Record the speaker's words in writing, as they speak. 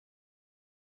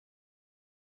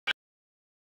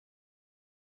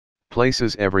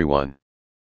Places everyone.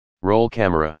 Roll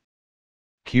camera.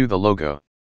 Cue the logo.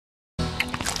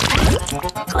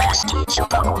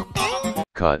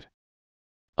 Cut.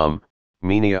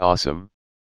 Minia awesome.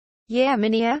 Yeah,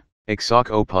 Minia. Iksak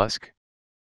Opusk.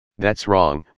 That's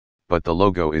wrong, but the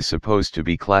logo is supposed to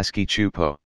be Klasky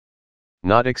Chupo.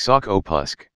 Not Iksak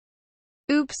Opusk.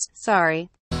 Oops, sorry.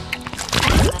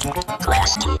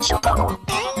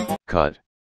 Cut.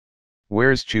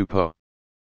 Where's Chupo?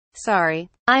 Sorry,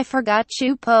 I forgot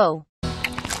Chupo.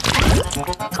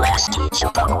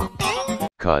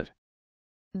 Cut.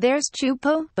 There's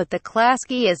Chupo, but the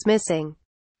Klasky is missing.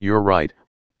 You're right,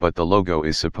 but the logo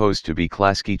is supposed to be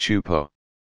Klasky Chupo.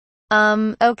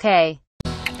 Okay.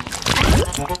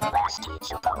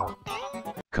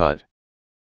 Cut.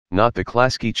 Not the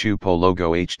Klasky Chupo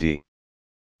logo HD.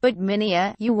 But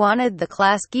Minia, you wanted the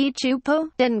Klasky Chupo,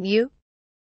 didn't you?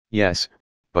 Yes,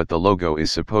 but the logo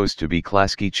is supposed to be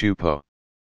Klasky Chupo.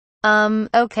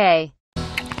 Okay.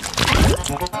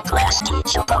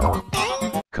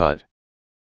 Cut.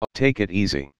 Take it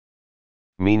easy.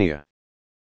 Minia.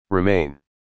 Remain.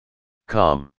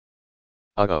 Calm.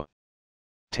 Uh-oh.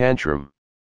 Tantrum.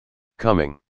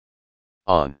 Coming.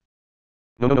 On.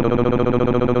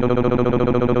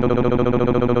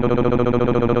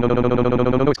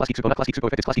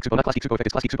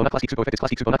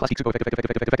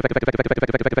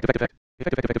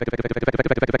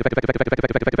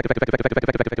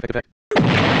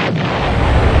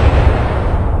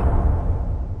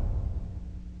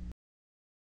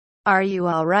 Are you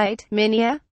alright,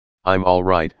 Minia? I'm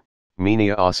alright,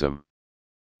 Minia awesome.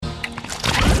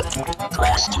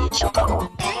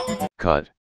 Cut.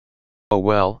 Oh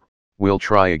well, we'll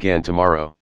try again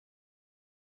tomorrow.